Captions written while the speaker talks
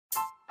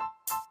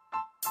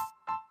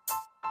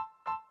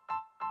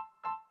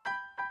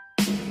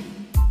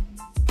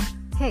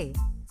Hey,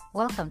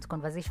 welcome to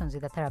Conversations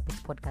with a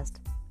Therapist podcast.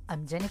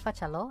 I'm Jennifer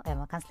Kyalo. I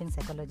am a counseling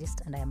psychologist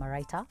and I am a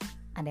writer,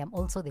 and I am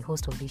also the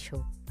host of this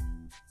show.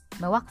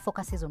 My work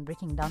focuses on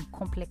breaking down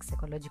complex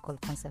psychological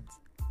concepts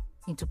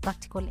into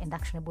practical and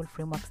actionable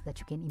frameworks that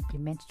you can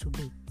implement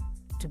today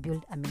to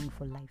build a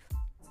meaningful life.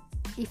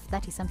 If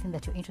that is something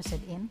that you're interested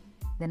in,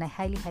 then I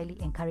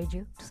highly encourage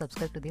you to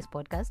subscribe to this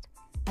podcast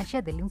and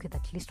share the link with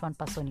at least one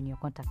person in your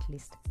contact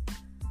list.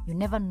 You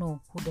never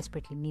know who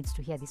desperately needs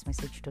to hear this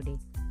message today,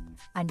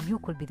 and you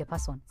could be the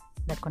person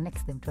that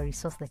connects them to a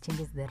resource that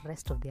changes the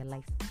rest of their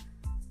life.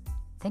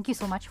 Thank you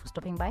so much for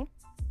stopping by.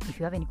 If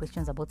you have any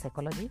questions about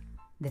psychology,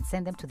 then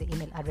send them to the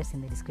email address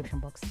in the description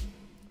box.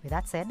 With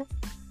that said,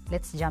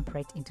 let's jump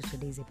right into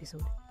today's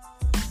episode.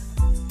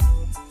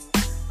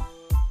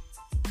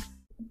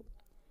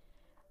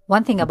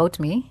 One thing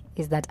about me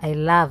is that I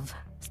love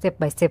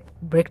step-by-step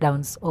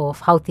breakdowns of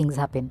how things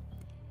happen.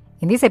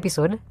 In this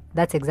episode,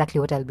 that's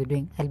exactly what I'll be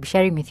doing. I'll be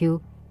sharing with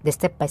you the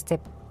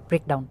step-by-step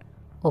breakdown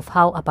of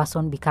how a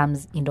person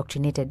becomes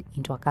indoctrinated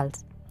into a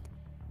cult.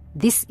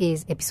 This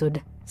is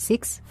episode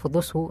 6. For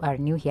those who are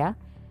new here,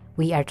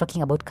 we are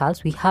talking about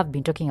cults. We have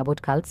been talking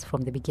about cults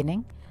from the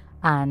beginning.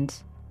 And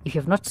if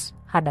you've not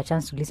had a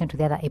chance to listen to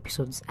the other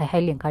episodes, I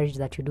highly encourage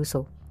that you do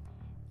so.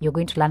 You're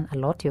going to learn a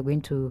lot. You're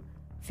going to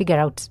figure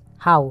out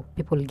how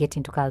people get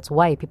into cults,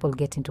 why people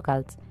get into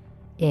cults,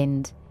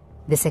 and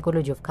the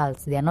psychology of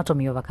cults, the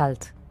anatomy of a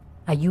cult.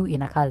 Are you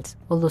in a cult?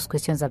 All those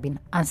questions have been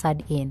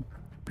answered in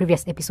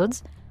previous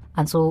episodes,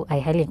 and so I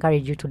highly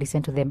encourage you to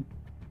listen to them.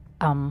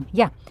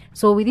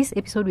 So with this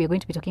episode, we are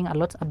going to be talking a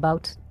lot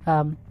about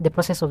the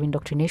process of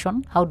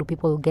indoctrination. How do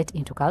people get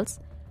into cults?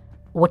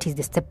 What is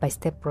the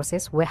step-by-step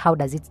process? How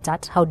does it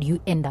start? How do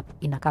you end up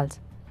in a cult?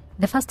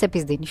 The first step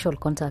is the initial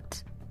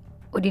contact.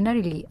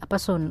 Ordinarily, a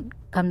person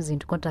comes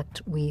into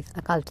contact with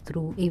a cult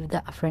through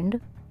either a friend,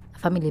 a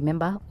family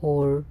member,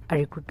 or a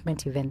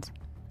recruitment event.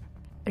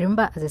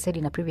 Remember, as I said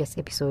in a previous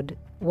episode,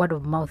 word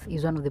of mouth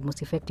is one of the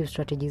most effective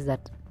strategies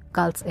that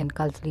cults and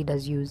cult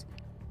leaders use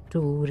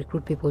to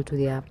recruit people to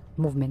their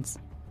movements.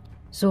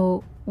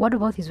 So word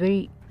of mouth is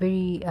very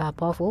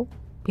powerful.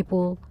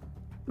 People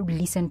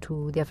listen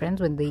to their friends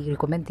when they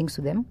recommend things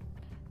to them.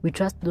 We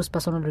trust those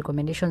personal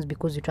recommendations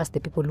because we trust the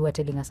people who are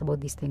telling us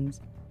about these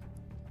things.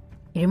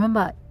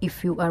 Remember,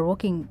 if you are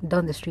walking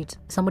down the street,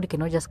 somebody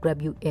cannot just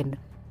grab you and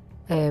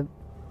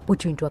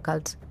put you into a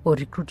cult or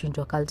recruit you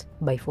into a cult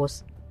by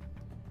force.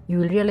 You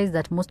will realize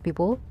that most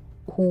people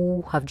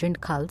who have joined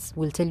cults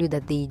will tell you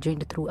that they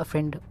joined through a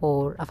friend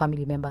or a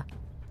family member.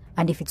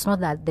 And if it's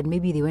not that, then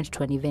maybe they went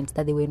to an event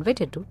that they were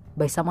invited to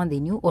by someone they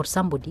knew or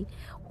somebody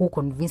who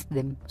convinced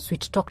them,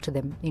 sweet-talked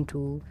them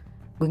into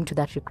going to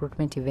that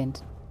recruitment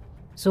event.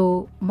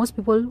 So most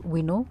people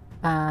we know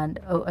and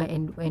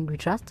we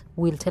trust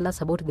will tell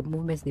us about the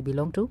movements they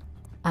belong to,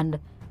 and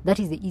that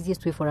is the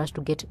easiest way for us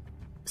to get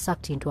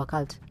sucked into a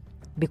cult,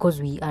 because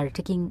we are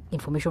taking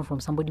information from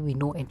somebody we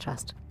know and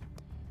trust.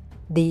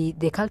 The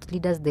cult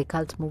leaders, the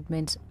cult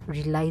movement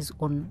relies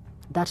on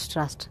that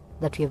trust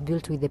that we have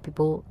built with the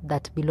people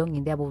that belong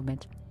in their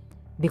movement,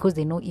 because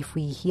they know if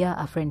we hear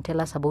a friend tell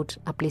us about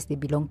a place they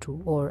belong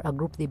to or a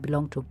group they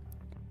belong to,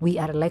 we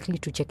are likely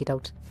to check it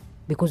out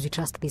because we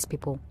trust these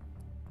people.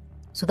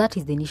 So that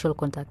is the initial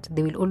contact.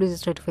 They will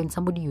always try to find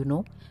somebody you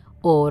know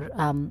or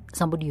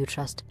somebody you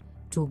trust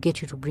to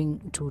get you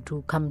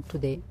to come to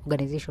the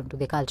organization, to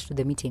the cult, to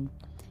the meeting.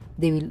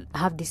 They will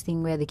have this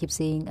thing where they keep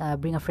saying,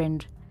 bring a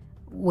friend.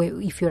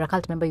 If you're a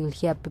cult member, you'll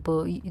hear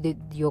people,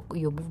 your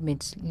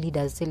movement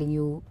leaders telling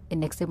you,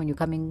 next time when you're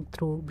coming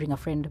through, bring a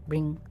friend,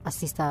 bring a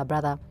sister, a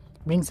brother,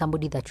 bring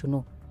somebody that you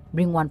know,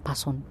 bring one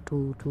person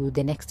to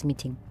the next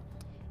meeting.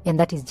 And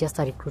that is just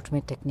a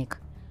recruitment technique.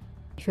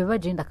 If you ever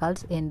joined a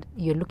cult and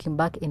you're looking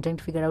back and trying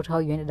to figure out how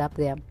you ended up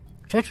there,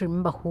 try to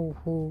remember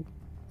who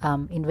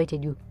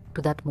invited you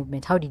to that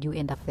movement. How did you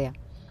end up there?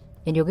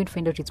 And you're going to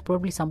find out it's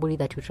probably somebody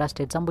that you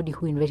trusted, somebody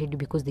who invited you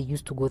because they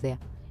used to go there.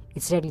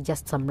 It's really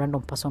just some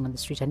random person on the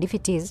street. And if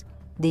it is,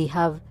 they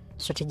have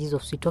strategies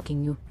of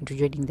sweet-talking you into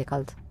joining the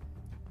cult.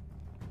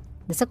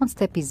 The second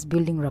step is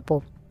building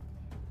rapport.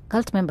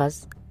 Cult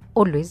members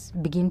always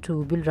begin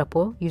to build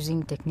rapport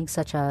using techniques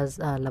such as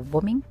love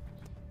bombing,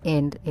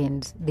 and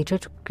they try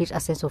to create a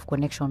sense of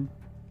connection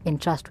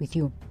and trust with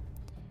you.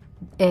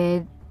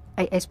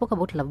 I spoke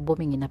about love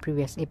bombing in a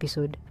previous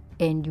episode,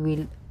 and you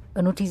will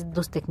notice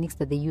those techniques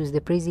that they use.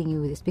 They're praising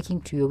you, they're speaking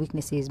to your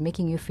weaknesses,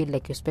 making you feel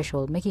like you're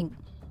special, making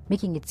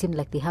it seem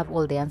like they have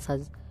all the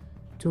answers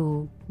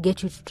to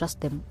get you to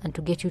trust them and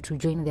to get you to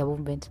join their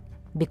movement,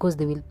 because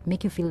they will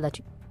make you feel that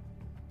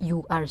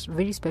you are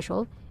very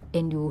special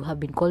and you have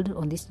been called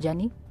on this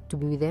journey to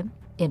be with them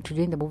and to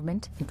join the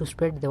movement and to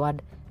spread the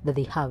word that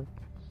they have.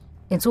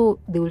 And so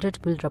they will try to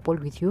build rapport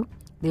with you.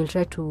 They will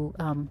try to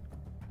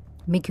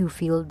make you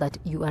feel that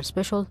you are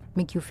special,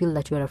 make you feel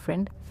that you are a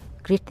friend,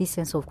 create this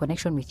sense of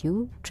connection with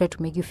you, try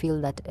to make you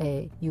feel that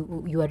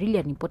you are really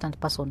an important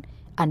person,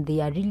 and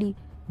they are really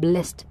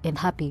blessed and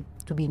happy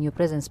to be in your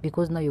presence,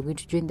 because now you're going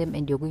to join them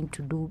and you're going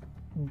to do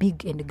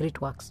big and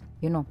great works,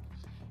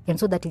 And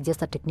so that is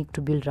just a technique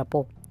to build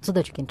rapport so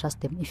that you can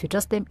trust them. If you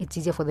trust them, it's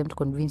easier for them to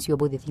convince you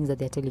about the things that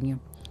they're telling you.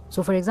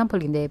 So for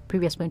example, in the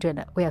previous point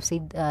where I've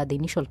said the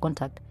initial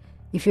contact,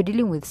 if you're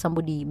dealing with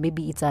somebody,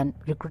 maybe it's a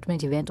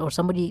recruitment event or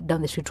somebody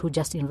down the street who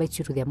just invites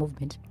you to their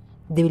movement,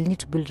 they will need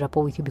to build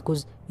rapport with you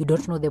because you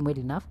don't know them well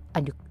enough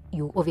and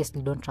you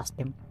obviously don't trust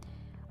them.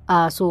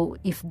 So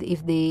if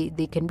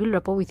they can build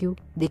rapport with you,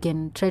 they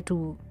can try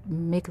to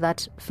make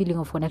that feeling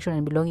of connection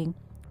and belonging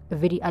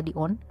very early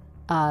on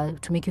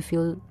to make you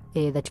feel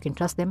that you can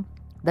trust them.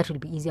 That will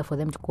be easier for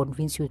them to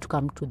convince you to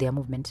come to their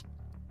movement.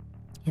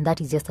 And that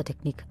is just a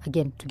technique,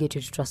 again, to get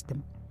you to trust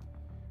them.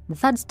 The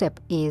third step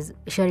is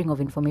sharing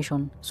of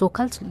information. So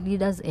cult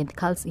leaders and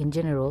cults in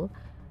general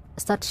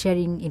start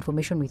sharing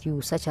information with you,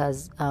 such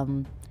as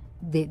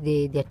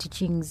their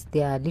teachings,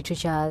 their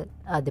literature,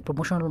 the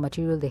promotional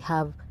material they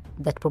have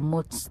that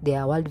promotes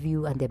their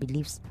worldview and their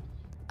beliefs.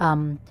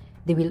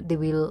 They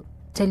will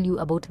tell you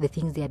about the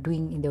things they are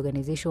doing in the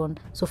organization.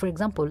 So for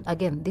example,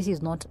 again, this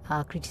is not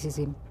a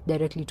criticism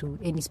directly to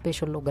any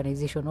special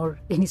organization or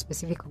any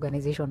specific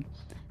organization,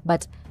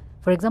 but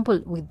for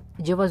example, with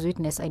Jehovah's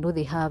Witness, I know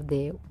they have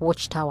the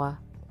watchtower.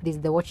 This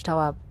is the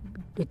watchtower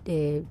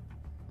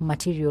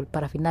material,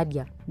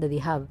 paraphernalia that they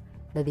have,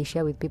 that they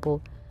share with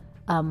people.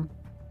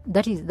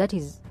 That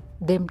is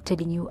them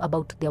telling you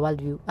about their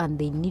worldview, and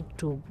they need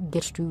to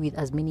get to you with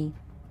as many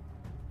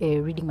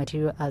reading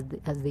material as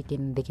they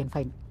can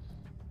find.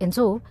 And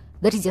so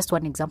that is just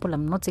one example.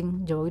 I'm not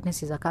saying Jehovah's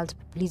Witness is a cult.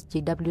 Please,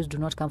 JWs, do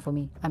not come for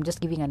me. I'm just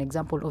giving an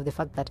example of the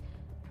fact that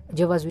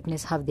Jehovah's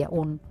Witness have their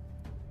own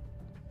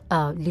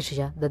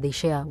literature that they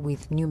share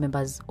with new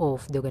members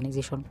of the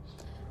organization,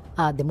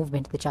 the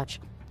movement, the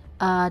church.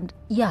 And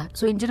yeah,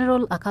 so in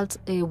general, a cult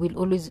will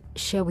always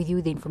share with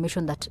you the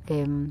information that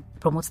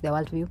promotes their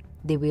worldview.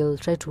 They will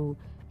try to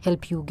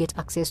help you get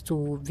access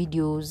to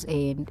videos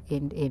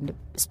and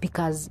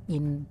speakers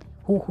in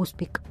who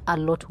speak a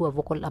lot, who are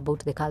vocal about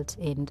the cult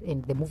and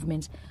the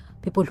movement,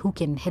 people who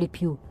can help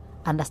you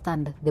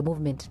understand the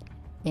movement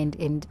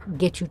and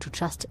get you to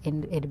trust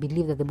and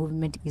believe that the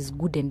movement is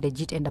good and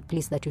legit and a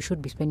place that you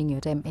should be spending your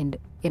time and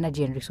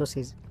energy and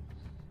resources.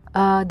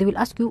 They will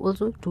ask you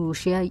also to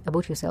share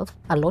about yourself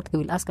a lot. They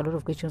will ask a lot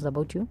of questions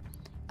about you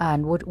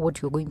and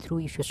what you're going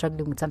through. If you're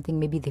struggling with something,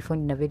 maybe they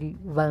found in a very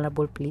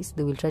vulnerable place,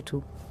 they will try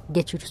to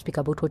get you to speak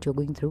about what you're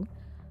going through.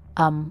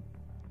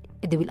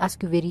 They will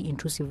ask you very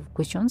intrusive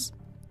questions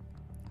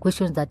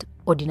that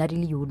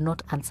ordinarily you would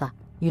not answer,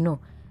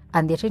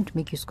 and they're trying to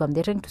make you squirm.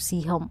 They're trying to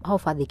see how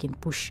far they can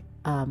push.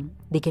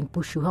 They can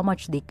push you, how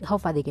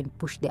far they can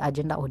push the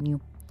agenda on you.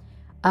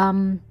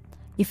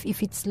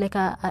 If it's like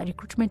a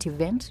recruitment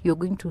event, you're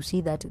going to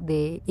see that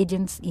the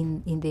agents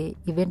in the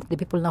event, the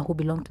people now who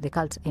belong to the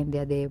cult, and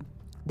they're the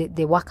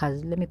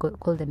workers, let me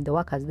call them the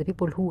workers, the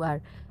people who are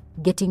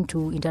getting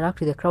to interact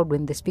with the crowd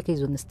when the speaker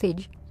is on the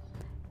stage.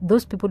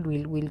 Those people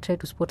will try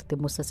to spot the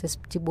most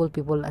susceptible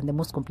people and the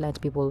most compliant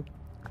people,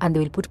 and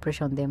they will put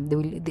pressure on them.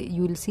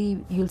 You'll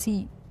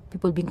see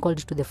people being called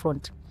to the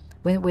front.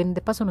 When the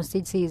person on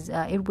stage says,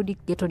 everybody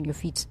get on your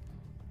feet,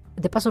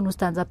 the person who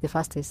stands up the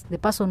fastest, the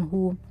person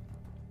who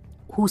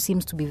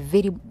seems to be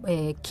very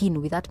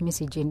keen with that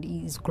message and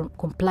is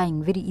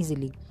complying very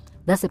easily,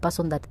 that's the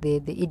person that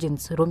the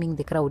agents roaming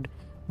the crowd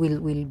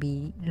will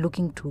be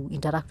looking to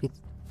interact with.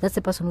 That's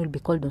the person who will be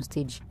called on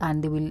stage,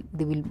 and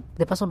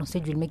the person on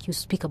stage will make you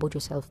speak about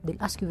yourself. They'll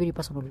ask you very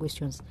personal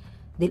questions.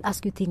 They'll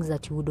ask you things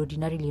that you would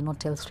ordinarily not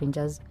tell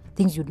strangers,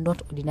 things you'd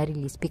not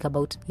ordinarily speak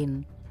about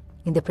in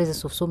the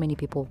presence of so many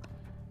people.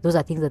 Those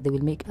are things that they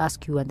will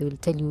ask you, and they will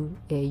tell you,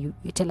 you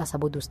tell us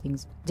about those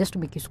things, just to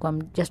make you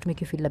squirm, just to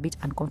make you feel a bit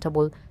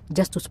uncomfortable,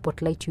 just to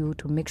spotlight you,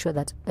 to make sure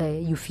that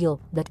you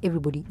feel that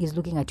everybody is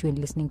looking at you and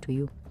listening to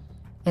you.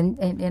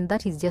 And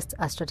that is just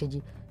a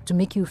strategy to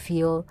make you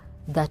feel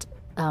that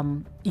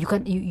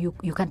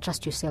you can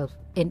trust yourself.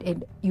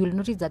 And you will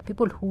notice that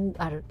people who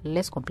are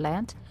less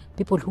compliant,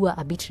 people who are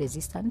a bit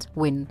resistant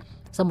when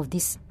some of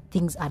these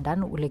things are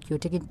done, like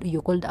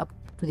you're called up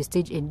to the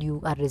stage and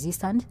you are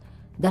resistant,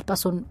 that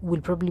person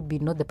will probably be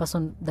not the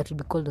person that will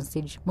be called on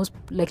stage. Most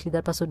likely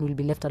that person will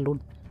be left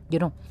alone,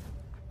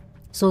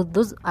 So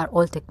those are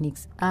all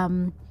techniques.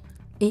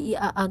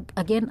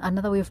 Again,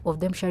 another way of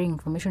them sharing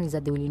information is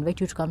that they will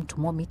invite you to come to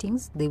more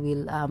meetings. They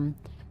will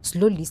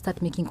slowly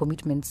start making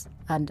commitments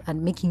and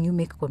making you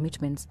make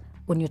commitments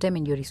on your time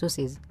and your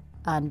resources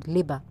and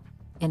labor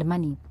and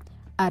money,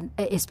 and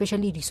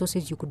especially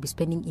resources you could be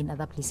spending in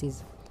other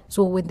places.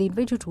 So when they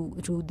invite you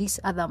to these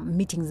other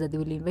meetings that they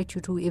will invite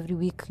you to every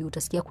week, you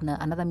utasikia kuna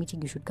another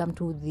meeting you should come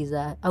to, there's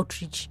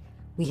outreach,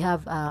 we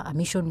have a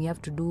mission we have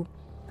to do.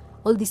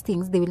 All these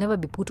things, they will never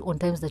be put on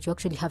times that you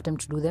actually have time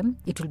to do them.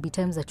 It will be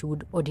times that you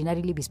would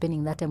ordinarily be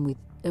spending that time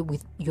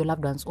with your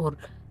loved ones, or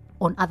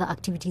on other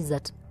activities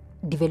that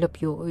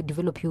develop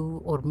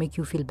you or make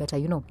you feel better,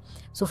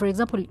 So for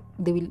example,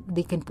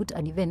 they can put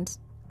an event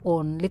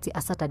on, let's say,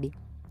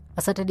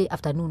 a Saturday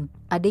afternoon,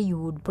 a day you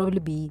would probably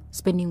be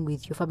spending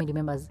with your family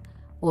members,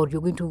 or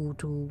you're going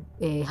to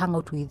hang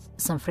out with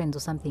some friends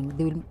or something.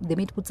 They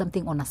may put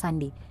something on a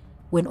Sunday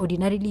when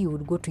ordinarily you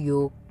would go to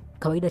your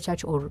kawaida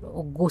church or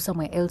go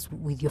somewhere else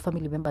with your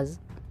family members,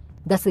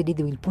 that's the day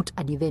they will put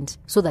an event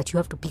so that you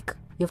have to pick.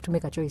 You have to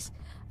make a choice.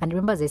 And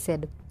remember, as I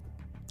said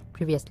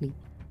previously,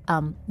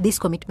 these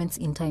commitments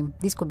in time,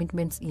 these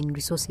commitments in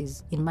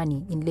resources, in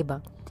money, in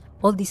labor,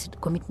 all these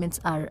commitments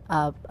are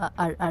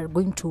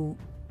going to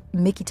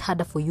make it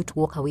harder for you to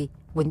walk away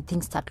when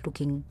things start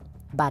looking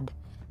bad,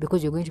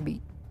 because you're going to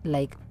be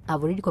like,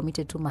 I've already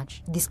committed too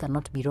much. This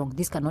cannot be wrong.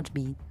 This cannot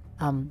be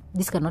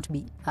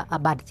a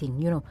bad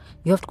thing. You know,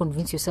 you have to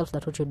convince yourself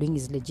that what you're doing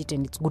is legit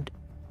and it's good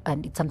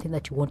and it's something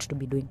that you want to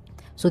be doing.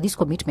 So these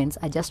commitments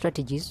are just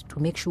strategies to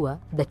make sure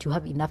that you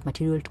have enough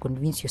material to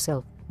convince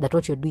yourself that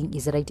what you're doing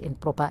is right and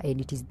proper and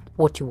it is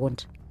what you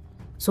want.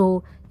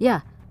 So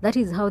yeah, that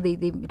is how they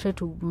try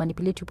to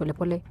manipulate you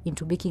pole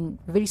into making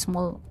very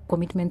small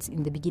commitments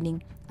in the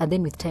beginning, and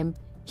then with time,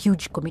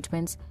 huge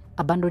commitments,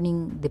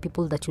 abandoning the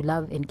people that you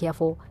love and care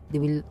for. They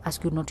will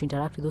ask you not to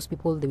interact with those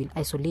people. They will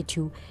isolate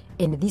you.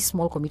 And these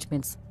small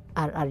commitments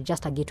are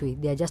just a gateway.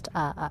 They are just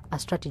a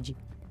strategy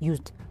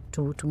used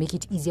to make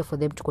it easier for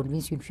them to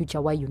convince you in future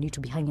why you need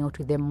to be hanging out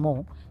with them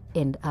more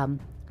and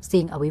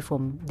staying away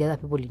from the other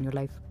people in your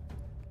life.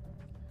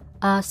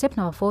 Step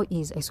number 4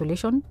 is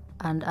isolation,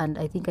 and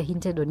I think I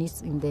hinted on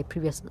it in the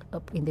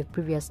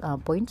previous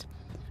point.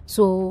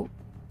 So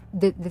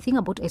the thing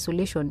about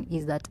isolation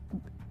is that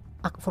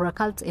for a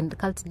cult and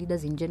cult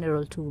leaders in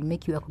general to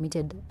make you a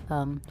committed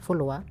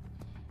follower,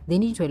 they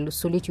need to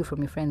isolate you from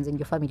your friends and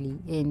your family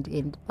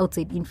and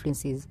outside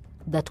influences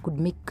that could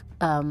make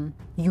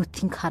you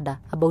think harder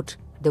about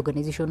the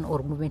organization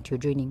or movement you're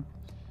joining.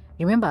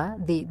 Remember,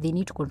 they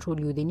need to control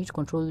you. They need to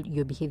control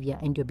your behavior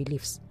and your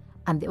beliefs.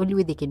 And the only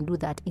way they can do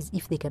that is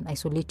if they can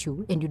isolate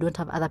you and you don't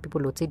have other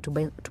people outside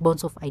to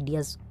bounce off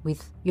ideas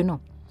with, you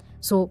know.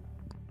 So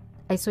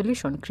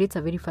isolation creates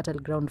a very fertile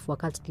ground for a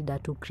cult leader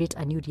to create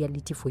a new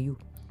reality for you.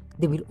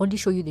 They will only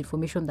show you the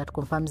information that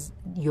confirms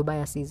your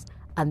biases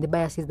and the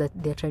biases that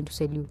they're trying to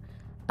sell you.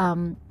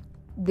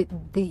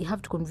 They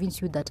have to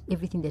convince you that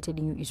everything they're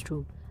telling you is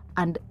true.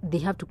 And they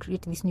have to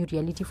create this new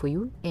reality for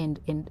you and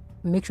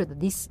make sure that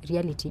this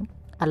reality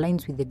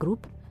aligns with the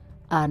group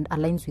and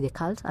aligns with the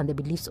cult and the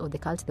beliefs of the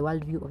cult, the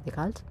worldview of the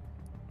cult.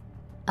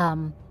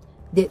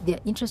 Their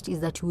interest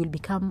is that you will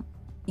become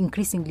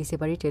increasingly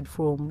separated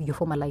from your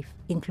former life,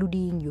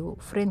 including your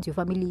friends, your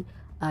family,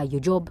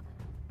 your job,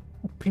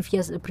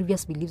 previous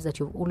beliefs that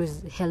you've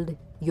always held,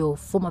 your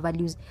former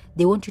values.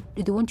 They want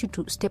you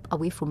to step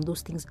away from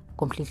those things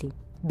completely,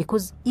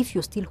 because if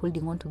you're still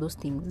holding on to those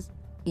things,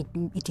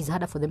 it is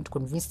harder for them to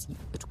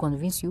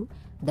convince you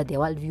that their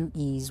worldview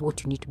is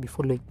what you need to be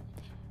following.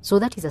 So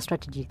that is a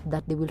strategy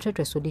that they will try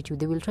to isolate you.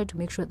 They will try to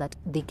make sure that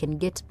they can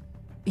get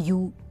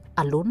you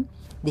alone.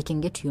 They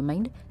can get to your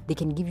mind. They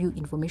can give you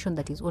information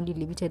that is only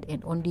limited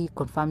and only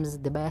confirms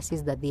the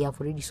biases that they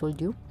have already sold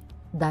you,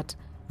 that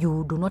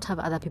you do not have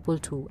other people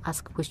to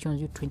ask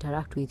questions, you to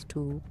interact with,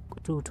 to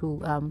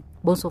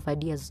bounce off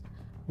ideas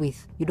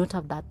with. You don't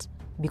have that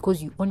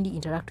because you only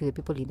interact with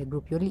the people in the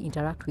group. You only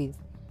interact with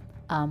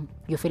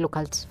your fellow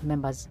cult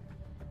members.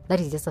 That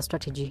is just a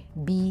strategy.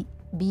 Be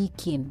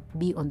keen.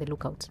 Be on the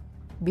lookout.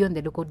 Be on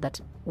the lookout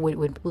that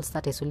when people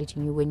start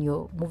isolating you, when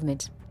your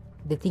movement,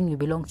 the thing you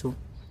belong to,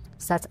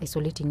 starts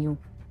isolating you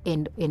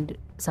and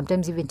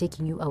sometimes even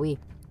taking you away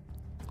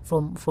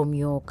from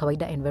your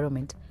kawaida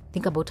environment.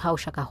 Think about how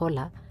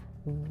Shakahola,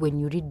 when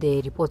you read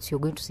the reports, you're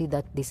going to see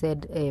that they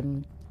said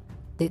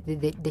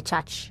the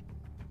church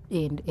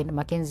and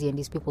Mackenzie and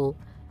these people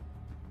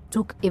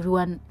took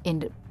everyone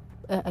and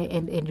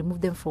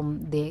removed them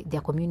from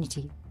their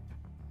community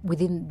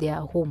within their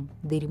home.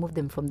 They removed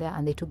them from there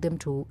and they took them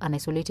to an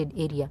isolated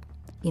area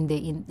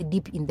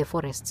deep in the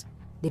forest.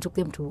 They took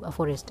them to a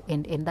forest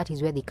and that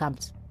is where they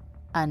camped.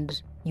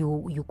 And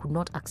you could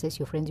not access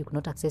your friends, you could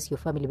not access your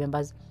family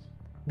members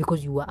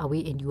because you were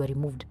away and you were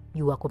removed.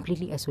 You were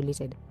completely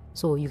isolated.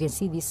 So you can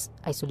see this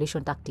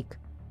isolation tactic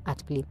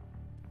at play.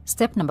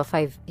 Step number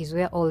 5 is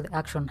where all the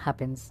action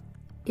happens.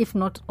 If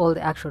not all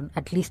the action,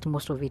 at least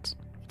most of it.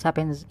 It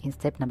happens in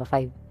step number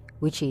 5,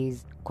 which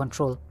is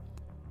control.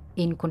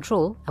 In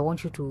control, I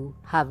want you to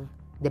have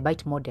the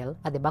BITE model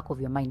at the back of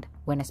your mind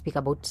when I speak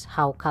about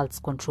how cults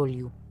control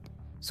you.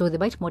 So the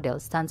BITE model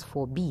stands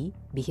for B,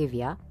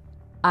 behavior,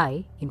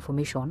 I,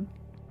 information,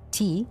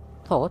 T,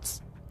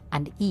 thoughts,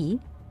 and E,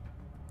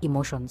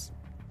 emotions.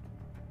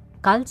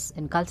 Cults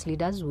and cult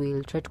leaders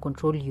will try to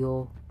control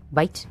your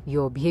BITE,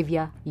 your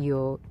behavior,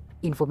 your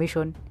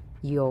information,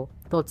 your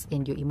thoughts,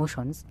 and your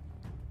emotions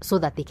so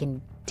that they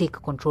can take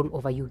control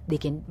over you. They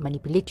can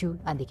manipulate you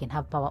and they can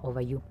have power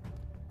over you.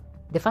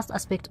 The first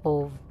aspect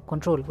of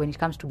control when it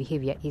comes to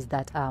behavior is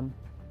that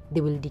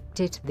they will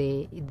dictate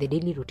the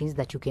daily routines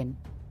that you can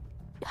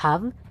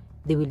have.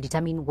 They will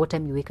determine what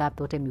time you wake up,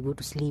 what time you go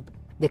to sleep,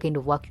 the kind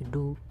of work you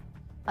do,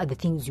 the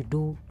things you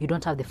do. You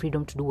don't have the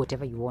freedom to do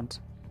whatever you want.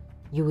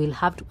 You will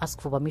have to ask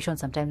for permission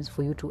sometimes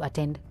for you to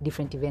attend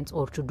different events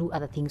or to do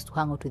other things, to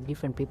hang out with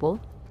different people.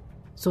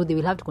 So they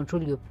will have to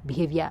control your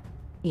behavior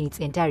in its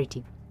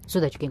entirety so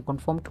that you can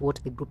conform to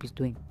what the group is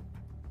doing.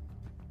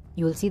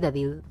 You will see that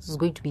there is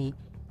going to be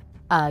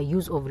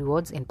use of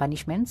rewards and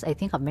punishments. I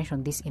think I've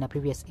mentioned this in a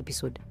previous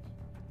episode.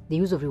 The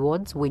use of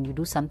rewards: when you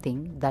do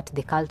something that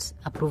the cult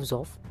approves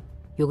of,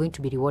 you're going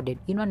to be rewarded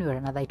in one way or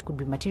another. It could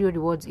be material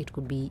rewards, it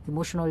could be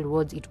emotional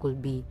rewards, it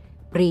could be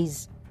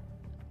praise.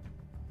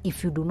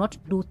 If you do not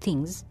do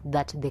things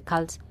that the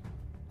cult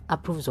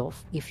approves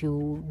of, if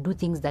you do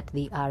things that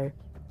they are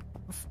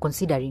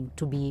considering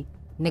to be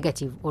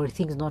negative or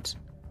things not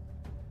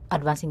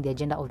advancing the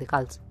agenda of the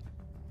cult,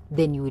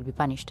 then you will be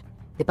punished.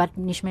 The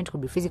punishment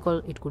could be physical,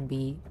 it could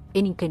be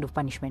any kind of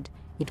punishment.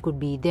 It could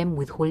be them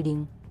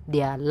withholding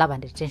their love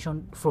and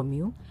attention from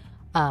you.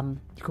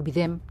 It could be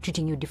them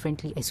treating you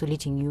differently,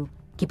 isolating you,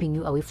 keeping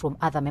you away from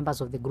other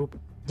members of the group,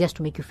 just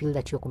to make you feel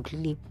that you're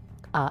completely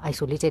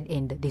isolated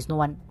and there's no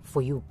one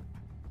for you.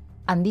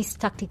 And these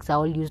tactics are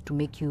all used to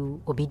make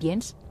you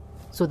obedient,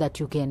 so that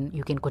you can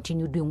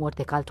continue doing what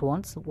the cult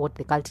wants, what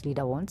the cult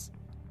leader wants.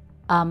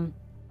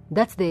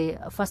 That's the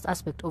first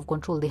aspect of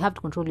control. They have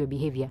to control your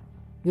behavior.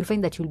 You'll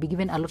find that you'll be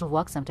given a lot of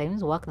work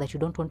sometimes, work that you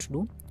don't want to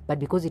do, but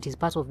because it is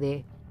part of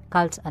the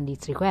cult and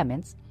its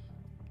requirements,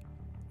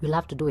 you'll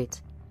have to do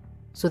it.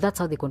 So that's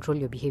how they control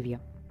your behavior.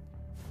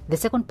 The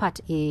second part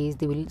is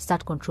they will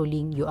start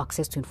controlling your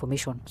access to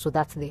information. So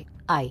that's the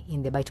I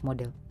in the bite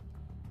model.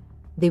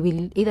 They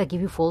will either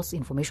give you false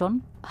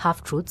information,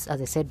 half-truths,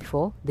 as I said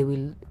before. They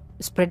will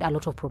spread a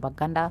lot of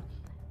propaganda,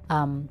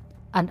 and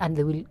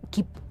they will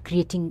keep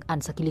creating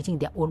and circulating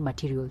their own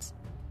materials.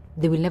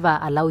 They will never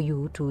allow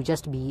you to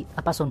just be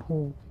a person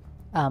who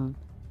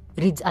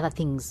reads other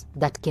things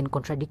that can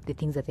contradict the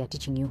things that they are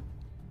teaching you.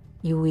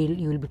 You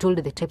will be told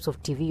the types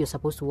of TV you're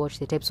supposed to watch,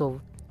 the types of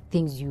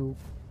things you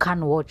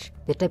can watch,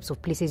 the types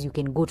of places you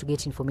can go to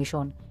get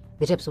information,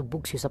 the types of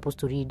books you're supposed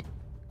to read.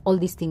 All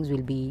these things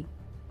will be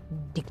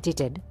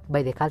dictated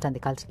by the cult and the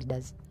cult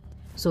leaders.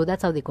 So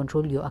that's how they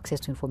control your access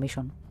to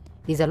information.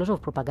 There's a lot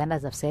of propaganda,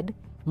 as I've said.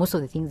 Most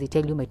of the things they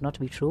tell you might not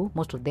be true.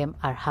 Most of them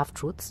are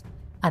half-truths,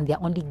 and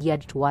they're only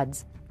geared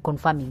towards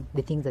confirming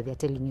the things that they're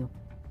telling you.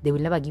 They will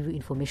never give you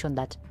information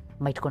that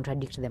might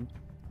contradict them,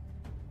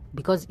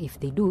 because if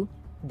they do,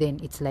 then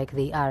it's like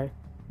they are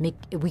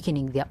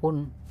weakening their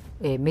own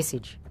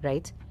message,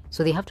 right?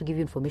 So they have to give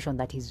you information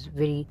that is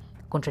very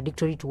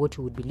contradictory to what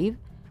you would believe,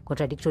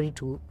 contradictory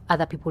to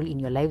other people in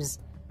your lives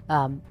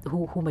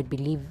who might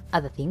believe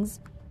other things.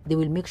 They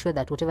will make sure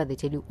that whatever they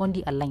tell you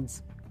only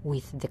aligns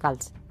with the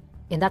cults,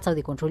 and that's how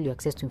they control your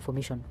access to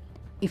information.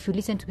 If you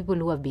listen to people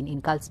who have been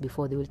in cults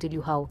before, they will tell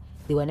you how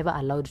they were never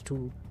allowed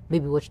to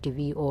maybe watch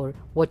TV or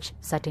watch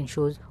certain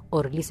shows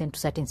or listen to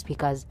certain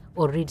speakers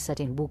or read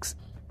certain books.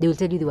 They will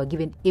tell you they were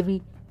given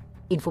every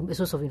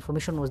source of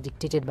information was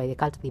dictated by the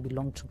cult they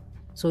belong to.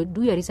 So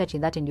do your research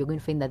in that, and you're going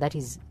to find that that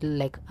is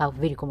like a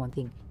very common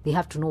thing. They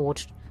have to know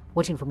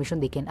what information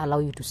they can allow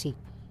you to see,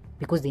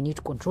 because they need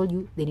to control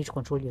you. They need to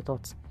control your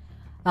thoughts,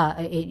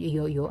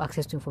 your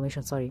access to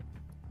information. Sorry.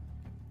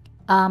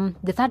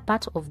 The third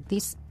part of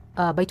this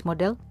bite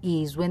model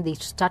is when they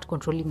start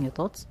controlling your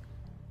thoughts.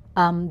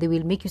 They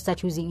will make you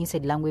start using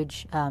inside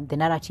language. The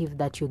narrative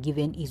that you're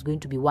given is going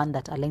to be one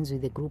that aligns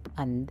with the group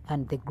and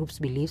the group's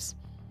beliefs.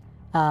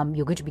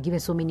 You're going to be given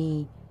so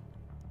many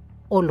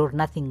all or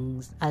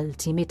nothings,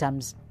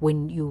 ultimatums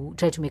when you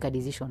try to make a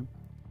decision.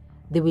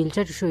 They will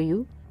try to show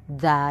you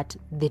that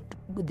the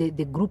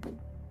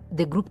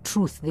group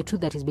truth, the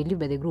truth that is believed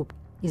by the group,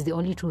 is the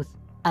only truth,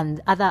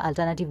 and other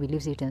alternative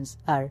belief systems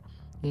are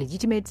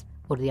illegitimate,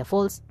 or they are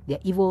false, they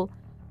are evil.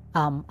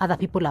 Other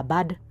people are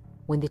bad.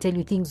 When they tell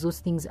you things, those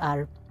things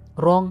are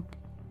wrong.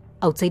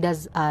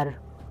 Outsiders are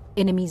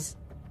enemies.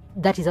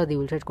 That is how they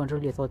will try to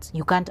control your thoughts.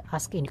 You can't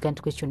ask and you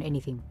can't question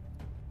anything.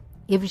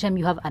 Every time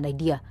you have an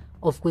idea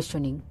of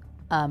questioning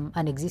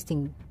an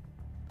existing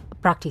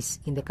practice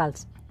in the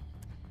cult,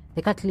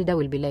 the cult leader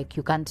will be like,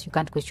 you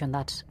can't question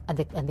that,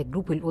 and the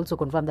group will also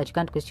confirm that you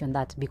can't question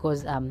that,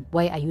 because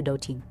why are you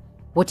doubting?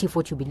 What if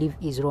what you believe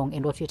is wrong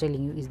and what you're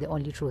telling you is the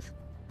only truth?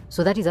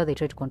 So that is how they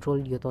try to control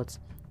your thoughts.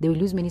 They will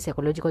use many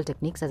psychological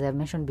techniques, as I've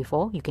mentioned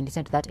before. You can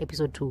listen to that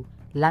episode to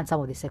learn some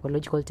of the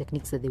psychological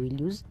techniques that they will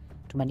use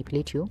to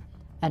manipulate you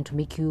and to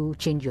make you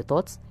change your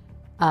thoughts.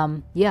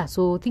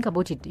 So think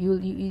about it.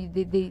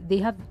 They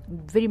have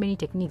very many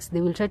techniques.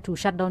 They will try to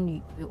shut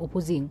down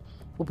opposing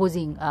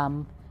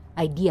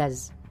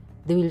ideas.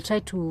 They will try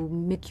to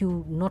make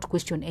you not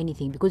question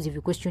anything, because if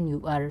you question,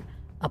 you are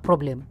a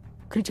problem.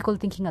 Critical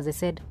thinking, as I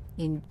said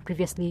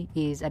previously,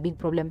 is a big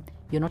problem.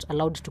 You're not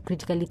allowed to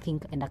critically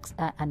think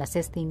and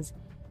assess things.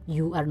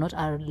 You are not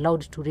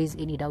allowed to raise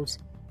any doubts,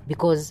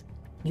 because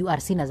you are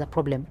seen as a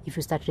problem if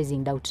you start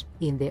raising doubt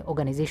in the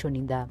organization,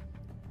 in the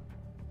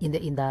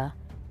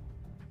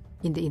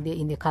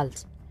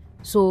cult.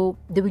 So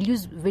they will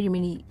use very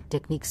many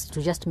techniques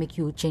to just make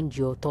you change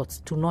your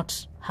thoughts, to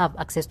not have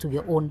access to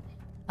your own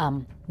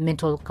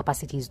mental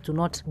capacities, to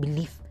not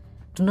believe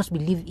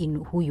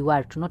in who you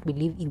are, to not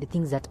believe in the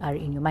things that are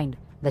in your mind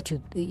that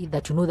you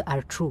know that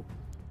are true.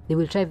 They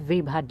will try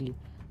very hard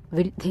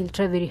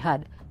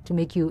to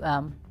make you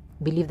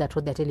believe that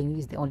what they're telling you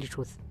is the only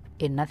truth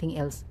and nothing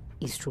else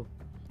is true.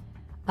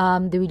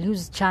 They will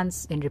use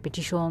chants and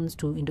repetitions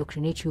to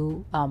indoctrinate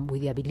you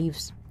with their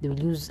beliefs. They will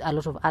use a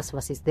lot of us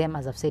versus them,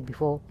 as I've said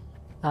before.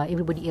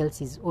 Everybody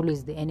else is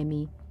always the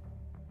enemy.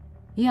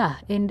 Yeah,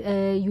 and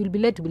you will be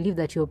led to believe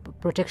that your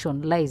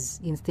protection lies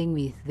in staying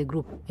with the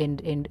group.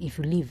 And if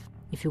you leave,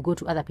 if you go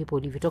to other people,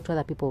 if you talk to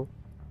other people,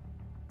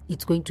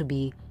 it's going to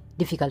be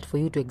difficult for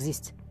you to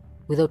exist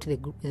without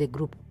the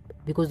group,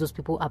 because those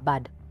people are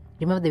bad.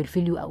 Remember, they will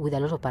fill you with a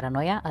lot of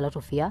paranoia, a lot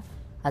of fear.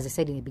 As I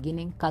said in the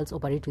beginning, cults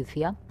operate with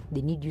fear.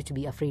 They need you to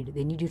be afraid.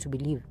 They need you to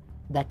believe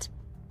that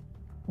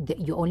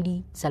your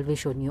only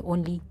salvation, your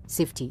only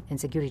safety and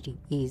security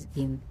is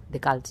in the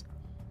cult.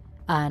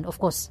 And of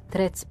course,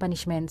 threats,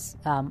 punishments,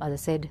 as I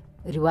said,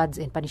 rewards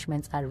and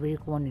punishments are very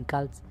common in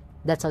cults.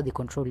 That's how they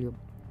control you.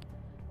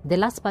 The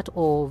last part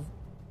of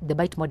the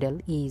bite model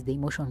is the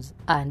emotions,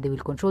 and they will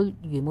control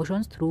your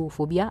emotions through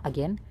phobia,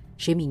 again,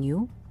 shaming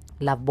you,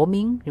 love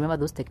bombing. Remember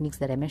those techniques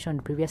that I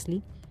mentioned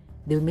previously?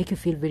 They will make you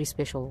feel very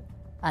special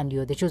and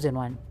you're the chosen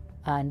one,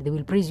 and they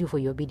will praise you for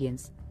your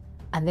obedience,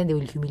 and then they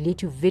will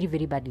humiliate you very,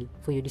 very badly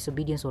for your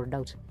disobedience or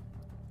doubt.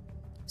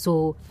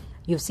 So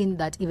you've seen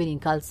that even in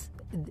cults,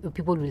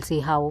 people will say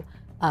how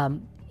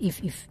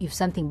if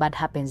something bad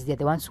happens, they're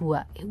the ones who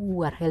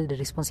are held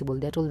responsible.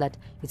 They're told that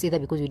it's either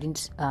because you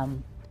didn't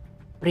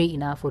pray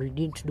enough or you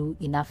didn't do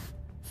enough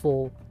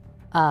for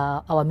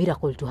our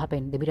miracle to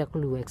happen, the miracle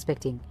we were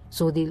expecting.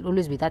 So there'll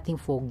always be that thing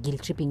for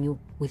guilt tripping you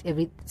with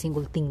every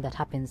single thing that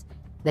happens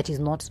that is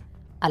not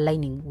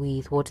aligning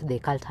with what the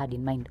cult had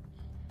in mind.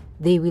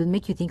 They will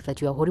make you think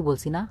that you are a horrible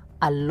sinner.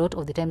 A lot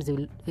of the times, they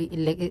will,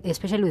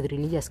 especially with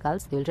religious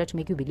cults, they will try to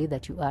make you believe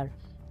that you are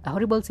a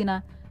horrible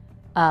sinner,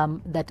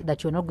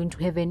 that you're not going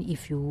to heaven.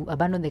 If you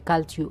abandon the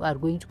cult, you are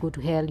going to go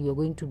to hell, you're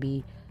going to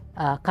be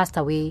cast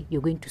away,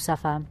 you're going to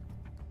suffer.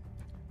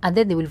 And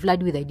then they will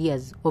flood you with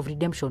ideas of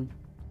redemption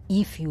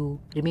if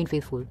you remain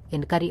faithful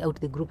and carry out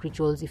the group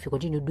rituals, if you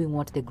continue doing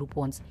what the group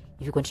wants,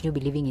 if you continue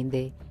believing in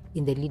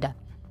the leader.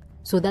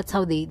 So that's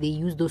how they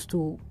use those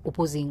two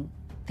opposing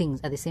things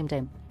at the same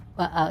time.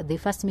 They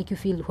first make you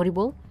feel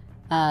horrible.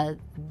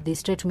 They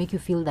try to make you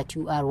feel that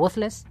you are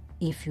worthless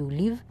if you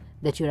leave,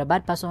 that you're a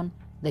bad person,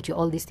 that you're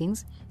all these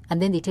things.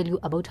 And then they tell you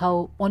about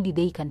how only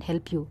they can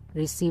help you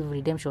receive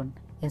redemption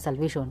and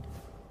salvation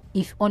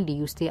if only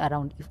you stay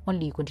around, if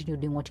only you continue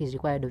doing what is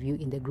required of you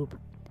in the group.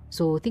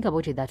 So think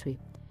about it that way.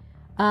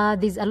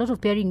 There's a lot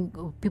of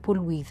pairing people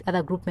with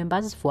other group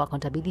members for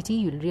accountability.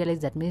 You'll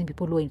realize that many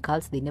people who are in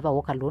cults, they never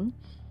walk alone.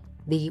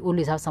 They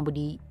always have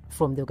somebody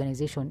from the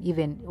organization,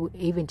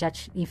 even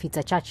church. If it's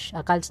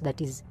a cult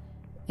that is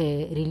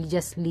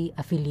religiously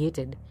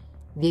affiliated,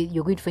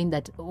 you're going to find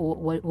that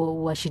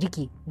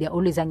washiriki, they're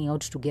always hanging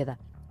out together.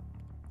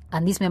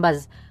 And these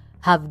members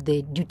have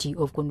the duty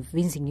of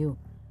convincing you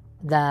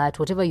that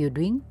whatever you're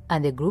doing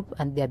and the group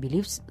and their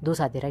beliefs, those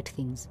are the right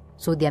things.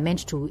 So they are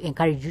meant to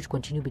encourage you to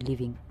continue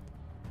believing.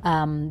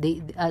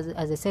 As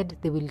I said,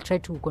 they will try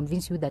to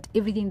convince you that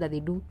everything that they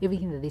do,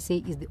 everything that they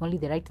say is only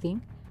the right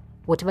thing.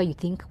 Whatever you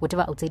think,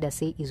 whatever outsiders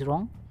say is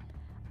wrong.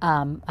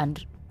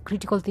 And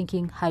critical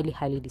thinking, highly,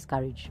 highly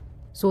discouraged.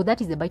 So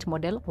that is the bite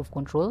model of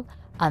control,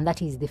 and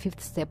that is the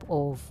fifth step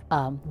of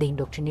the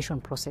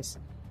indoctrination process.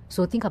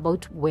 So think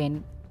about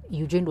when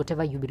you joined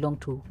whatever you belong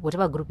to,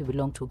 whatever group you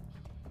belong to.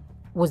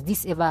 Was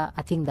this ever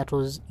a thing that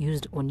was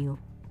used on you?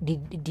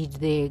 Did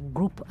the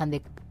group and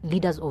the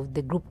leaders of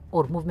the group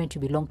or movement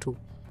you belong to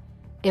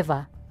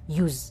ever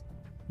use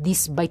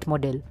this bite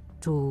model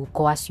to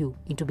coerce you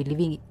into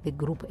believing the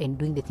group and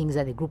doing the things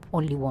that the group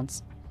only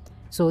wants?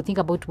 So think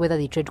about whether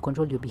they try to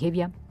control your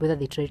behavior, whether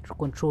they try to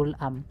control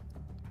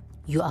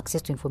your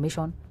access to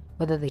information,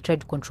 whether they try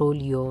to control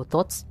your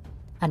thoughts,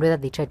 and whether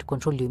they try to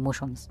control your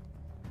emotions.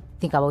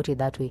 Think about it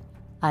that way,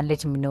 and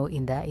let me know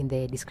in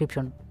the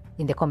description,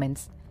 in the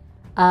comments.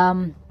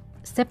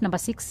 Step number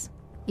 6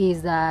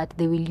 is that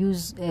they will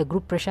use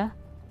group pressure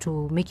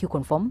to make you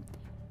conform.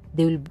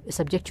 They will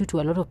subject you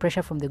to a lot of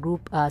pressure from the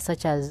group,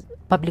 such as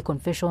public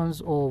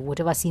confessions or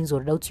whatever sins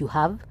or doubts you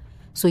have.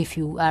 So if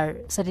you are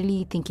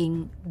suddenly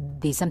thinking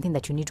there's something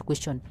that you need to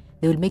question,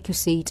 they will make you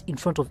say it in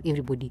front of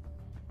everybody.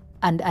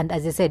 And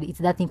as I said, it's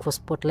that thing for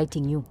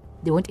spotlighting you.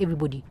 They want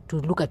everybody to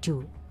look at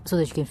you so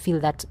that you can feel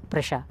that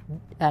pressure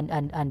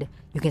and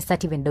you can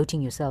start even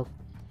doubting yourself.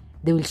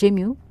 They will shame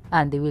you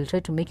and they will try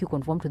to make you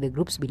conform to the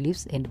group's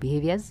beliefs and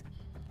behaviors.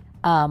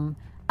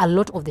 A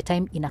lot of the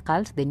time in a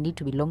cult, the need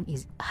to belong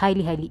is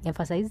highly, highly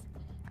emphasized,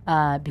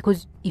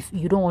 because if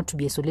you don't want to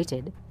be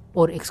isolated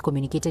or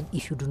excommunicated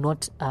if you do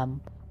not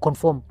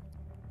conform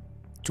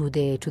to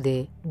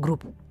the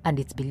group and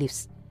its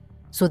beliefs.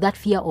 So that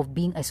fear of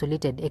being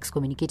isolated,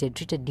 excommunicated,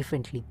 treated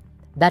differently,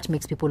 that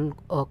makes people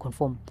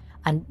conform.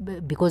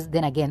 And because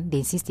then again, they're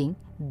insisting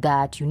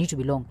that you need to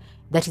belong.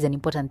 That is an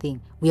important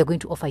thing. We are going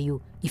to offer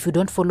you. If you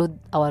don't follow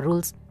our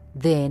rules,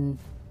 then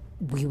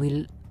we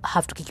will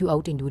have to kick you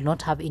out and you will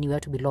not have anywhere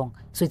to belong.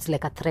 So it's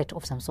like a threat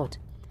of some sort.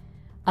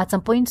 At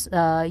some point,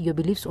 your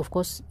beliefs, of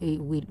course,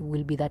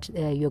 will be that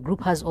your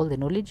group has all the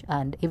knowledge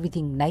and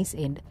everything nice,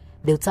 and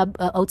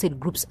the outside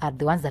groups are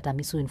the ones that are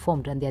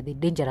misinformed and they are the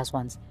dangerous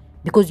ones,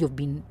 because you've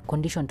been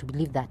conditioned to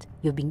believe that.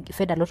 You've been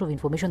fed a lot of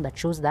information that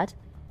shows that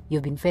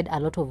You've been fed a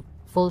lot of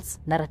false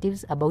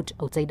narratives about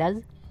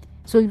outsiders.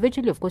 So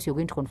eventually, of course, you're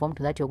going to conform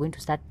to that. You're going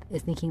to start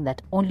thinking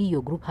that only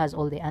your group has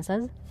all the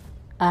answers.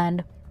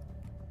 And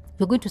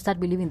you're going to start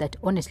believing that,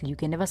 honestly, you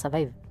can never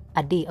survive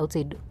a day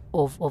outside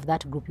of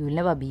that group. You will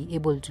never be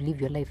able to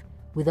live your life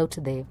without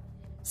the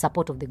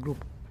support of the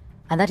group.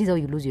 And that is how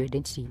you lose your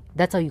identity.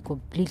 That's how you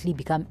completely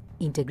become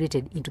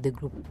integrated into the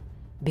group.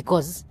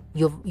 Because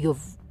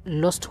you've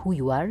lost who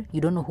you are, you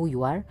don't know who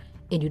you are,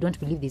 and you don't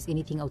believe there's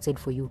anything outside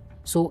for you.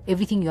 So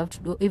everything you have to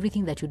do,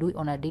 everything that you do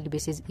on a daily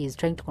basis is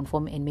trying to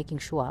conform and making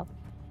sure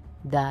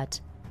that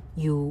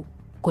you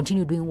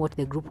continue doing what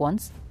the group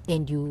wants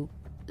and you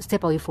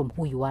step away from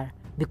who you are.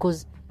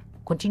 Because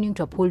continuing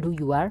to uphold who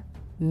you are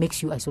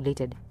makes you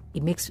isolated.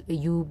 It makes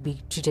you be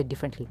treated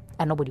differently,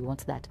 and nobody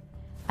wants that.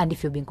 And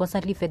if you've been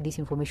constantly fed this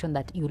information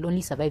that you will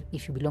only survive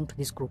if you belong to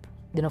this group,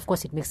 then of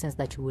course it makes sense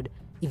that you would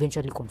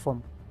eventually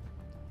conform.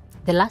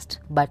 The last,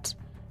 but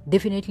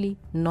definitely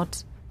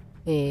not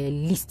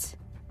least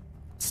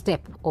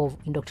step of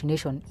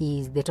indoctrination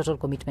is the total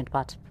commitment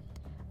part.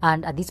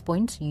 And at this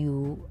point,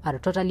 you are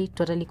totally,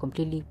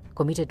 completely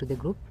committed to the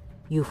group.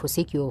 You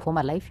forsake your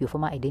former life, your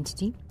former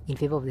identity in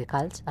favor of the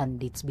cult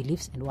and its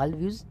beliefs and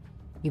worldviews.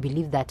 You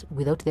believe that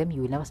without them,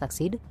 you will never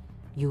succeed.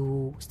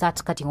 You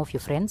start cutting off your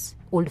friends,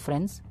 old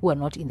friends who are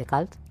not in the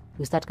cult.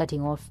 You start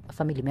cutting off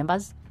family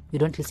members. You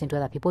don't listen to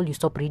other people. You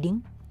stop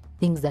reading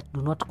things that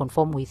do not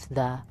conform with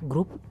the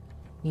group.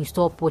 You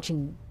stop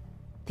watching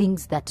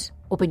things that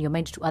open your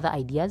mind to other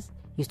ideas.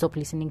 You stop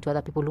listening to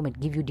other people who might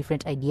give you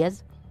different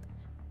ideas.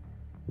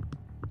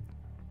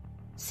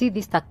 See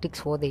these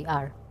tactics for what they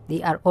are.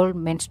 They are all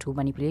meant to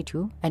manipulate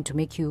you and to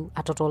make you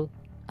a total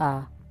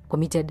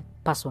committed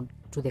person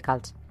to the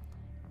cult.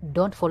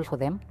 Don't fall for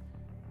them.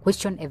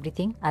 Question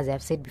everything, as I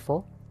have said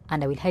before,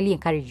 and I will highly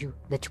encourage you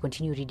that you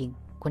continue reading,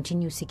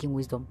 continue seeking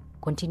wisdom,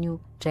 continue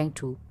trying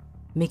to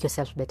make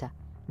yourself better.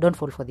 Don't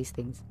fall for these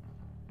things.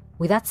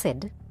 With that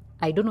said,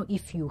 I don't know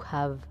if you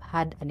have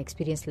had an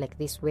experience like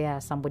this where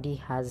somebody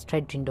has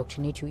tried to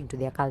indoctrinate you into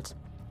their cult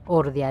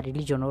or their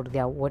religion or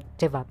their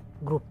whatever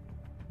group,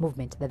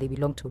 movement that they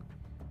belong to.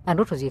 And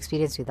what was your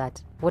experience with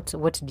that? What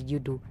did you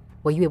do?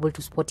 Were you able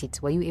to spot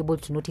it? Were you able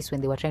to notice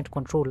when they were trying to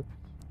control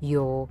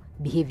your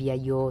behavior,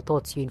 your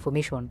thoughts, your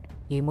information,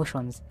 your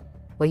emotions?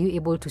 Were you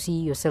able to see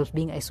yourself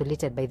being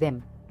isolated by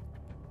them?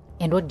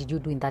 And what did you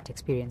do in that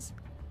experience?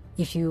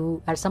 If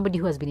you are somebody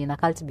who has been in a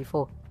cult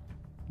before,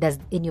 does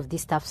any of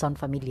this stuff sound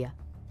familiar?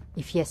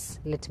 If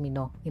yes, let me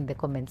know in the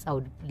comments. I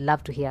would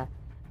love to hear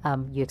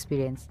your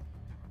experience.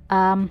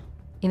 In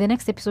the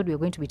next episode, we're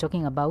going to be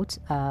talking about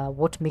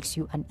what makes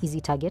you an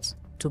easy target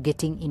to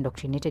getting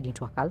indoctrinated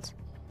into a cult.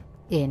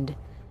 And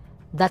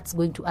that's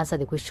going to answer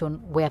the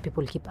question where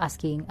people keep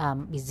asking,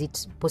 is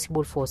it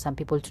possible for some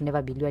people to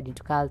never be lured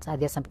into cults? Are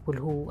there some people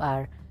who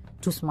are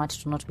too smart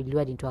to not be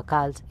lured into a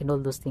cult, and all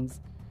those things?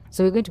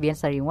 So we're going to be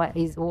answering what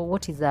is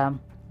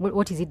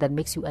it that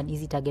makes you an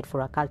easy target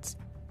for a cult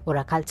or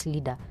a cult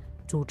leader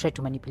to try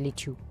to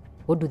manipulate you?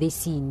 What do they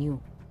see in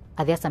you?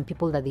 Are there some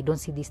people that they don't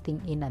see this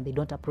thing in and they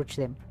don't approach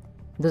them?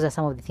 Those are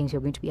some of the things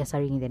you're going to be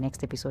answering in the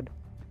next episode.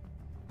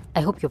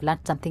 I hope you've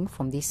learned something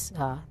from this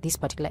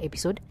particular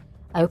episode.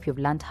 I hope you've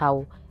learned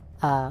how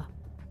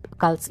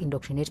cults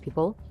indoctrinate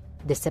people,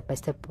 the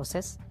step-by-step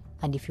process.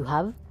 And if you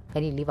have,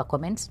 can you leave a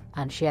comment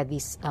and share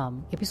this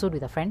episode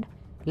with a friend?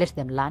 Let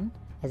them learn.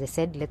 As I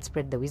said, let's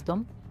spread the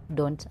wisdom.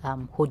 Don't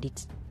hold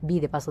it. Be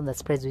the person that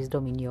spreads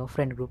wisdom in your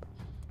friend group.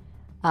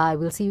 I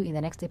will see you in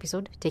the next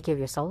episode. Take care of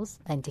yourselves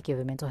and take care of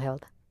your mental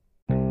health.